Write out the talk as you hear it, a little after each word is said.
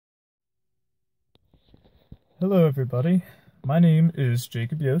Hello everybody, my name is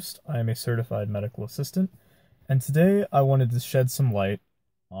Jacob Yost. I am a certified medical assistant, and today I wanted to shed some light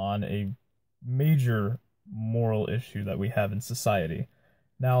on a major moral issue that we have in society.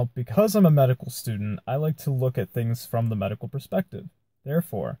 Now, because I'm a medical student, I like to look at things from the medical perspective.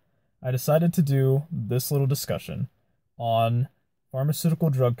 Therefore, I decided to do this little discussion on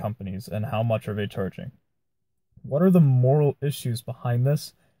pharmaceutical drug companies and how much are they charging. What are the moral issues behind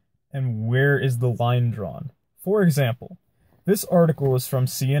this, and where is the line drawn? For example, this article is from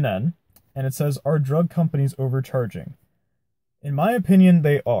CNN, and it says, "Are drug companies overcharging?" In my opinion,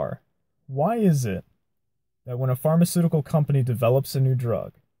 they are. Why is it that when a pharmaceutical company develops a new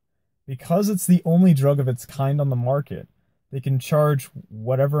drug, because it's the only drug of its kind on the market, they can charge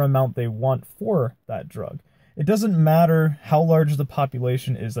whatever amount they want for that drug? It doesn't matter how large the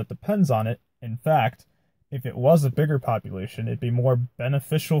population is that depends on it. In fact, if it was a bigger population, it'd be more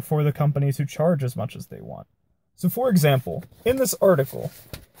beneficial for the companies who charge as much as they want. So for example, in this article,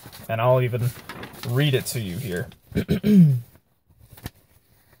 and I'll even read it to you here,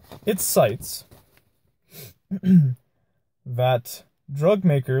 it cites that drug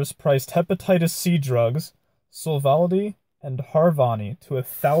makers priced hepatitis C drugs, Sovaldi and Harvoni, to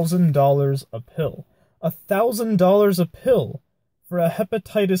 $1,000 a pill. $1,000 a pill for a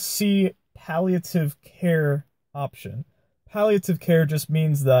hepatitis C palliative care option. Palliative care just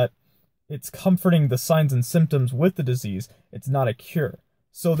means that it's comforting the signs and symptoms with the disease. It's not a cure.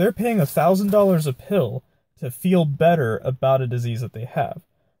 So they're paying $1,000 a pill to feel better about a disease that they have.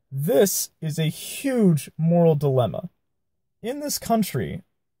 This is a huge moral dilemma. In this country,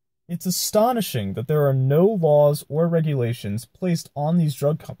 it's astonishing that there are no laws or regulations placed on these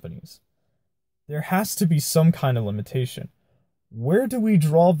drug companies. There has to be some kind of limitation. Where do we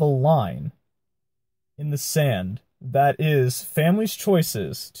draw the line in the sand that is families'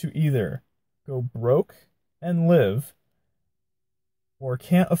 choices to either go broke and live, or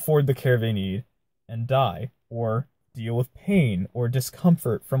can't afford the care they need and die, or deal with pain or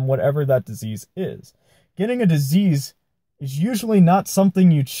discomfort from whatever that disease is? Getting a disease is usually not something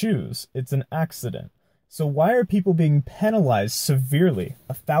you choose. It's an accident. So why are people being penalized severely,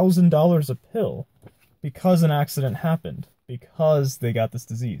 $1,000 a pill, because an accident happened, because they got this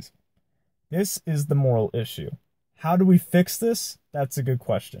disease? This is the moral issue. How do we fix this? That's a good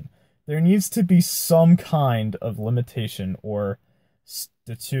question. There needs to be some kind of limitation or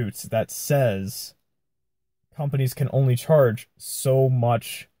statute that says companies can only charge so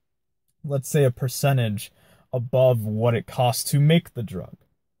much, let's say a percentage above what it costs to make the drug.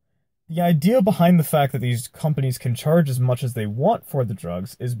 The idea behind the fact that these companies can charge as much as they want for the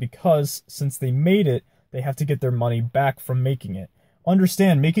drugs is because since they made it, they have to get their money back from making it.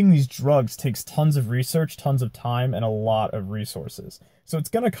 Understand, making these drugs takes tons of research, tons of time, and a lot of resources. So it's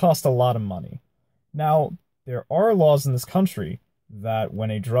going to cost a lot of money. Now, there are laws in this country that when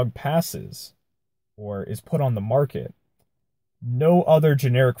a drug passes or is put on the market, no other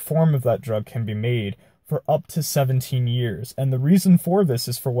generic form of that drug can be made for up to 17 years. And the reason for this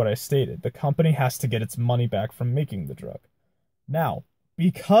is for what I stated. The company has to get its money back from making the drug. Now,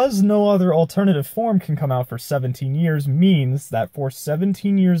 because no other alternative form can come out for 17 years means that for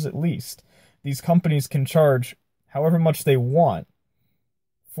 17 years at least, these companies can charge however much they want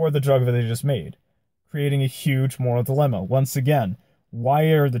for the drug that they just made, creating a huge moral dilemma. Once again, why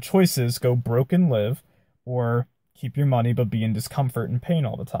are the choices go broke and live, or keep your money but be in discomfort and pain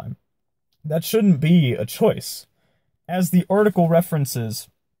all the time? That shouldn't be a choice. As the article references,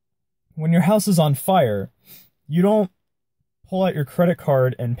 when your house is on fire, you don't pull out your credit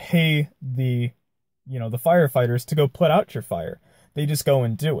card and pay the firefighters to go put out your fire. They just go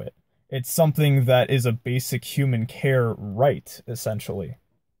and do it. It's something that is a basic human care right, essentially.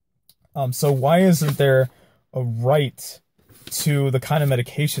 So why isn't there a right to the kind of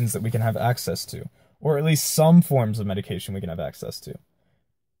medications that we can have access to? Or at least some forms of medication we can have access to?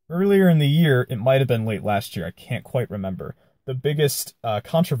 Earlier in the year, it might have been late last year, I can't quite remember, the biggest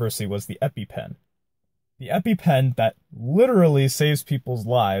controversy was the EpiPen. The EpiPen that literally saves people's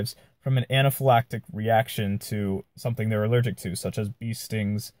lives from an anaphylactic reaction to something they're allergic to, such as bee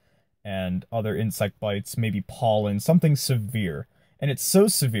stings and other insect bites, maybe pollen, something severe. And it's so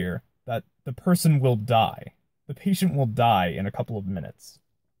severe that the person will die. The patient will die in a couple of minutes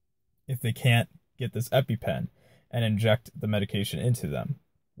if they can't get this EpiPen and inject the medication into them.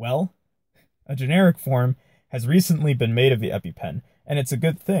 Well, a generic form has recently been made of the EpiPen, and it's a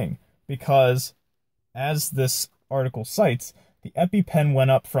good thing because, as this article cites, the EpiPen went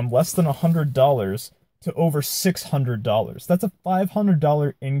up from less than $100 to over $600. That's a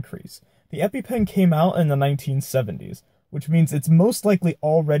 $500 increase. The EpiPen came out in the 1970s, which means it's most likely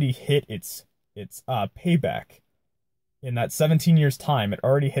already hit its its payback. In that 17 years time, it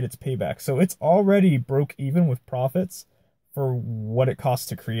already hit its payback. So it's already broke even with profits for what it costs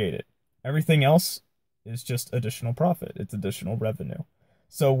to create it. Everything else is just additional profit. It's additional revenue.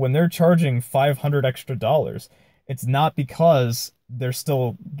 So when they're charging $500 extra, it's not because they're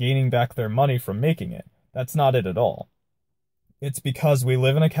still gaining back their money from making it. That's not it at all. It's because we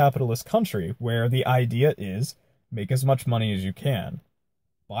live in a capitalist country where the idea is make as much money as you can.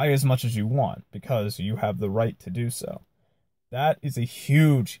 Buy as much as you want because you have the right to do so. That is a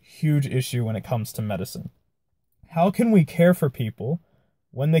huge, huge issue when it comes to medicine. How can we care for people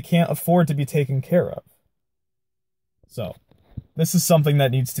when they can't afford to be taken care of? So, this is something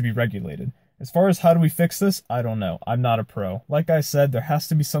that needs to be regulated. As far as how do we fix this, I don't know. I'm not a pro. Like I said, there has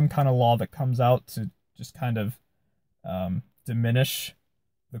to be some kind of law that comes out to just kind of diminish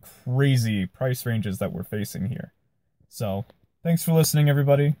the crazy price ranges that we're facing here. So, thanks for listening,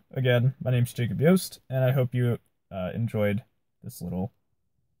 everybody. Again, my name's Jacob Yost, and I hope you enjoyed this little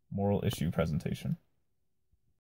moral issue presentation.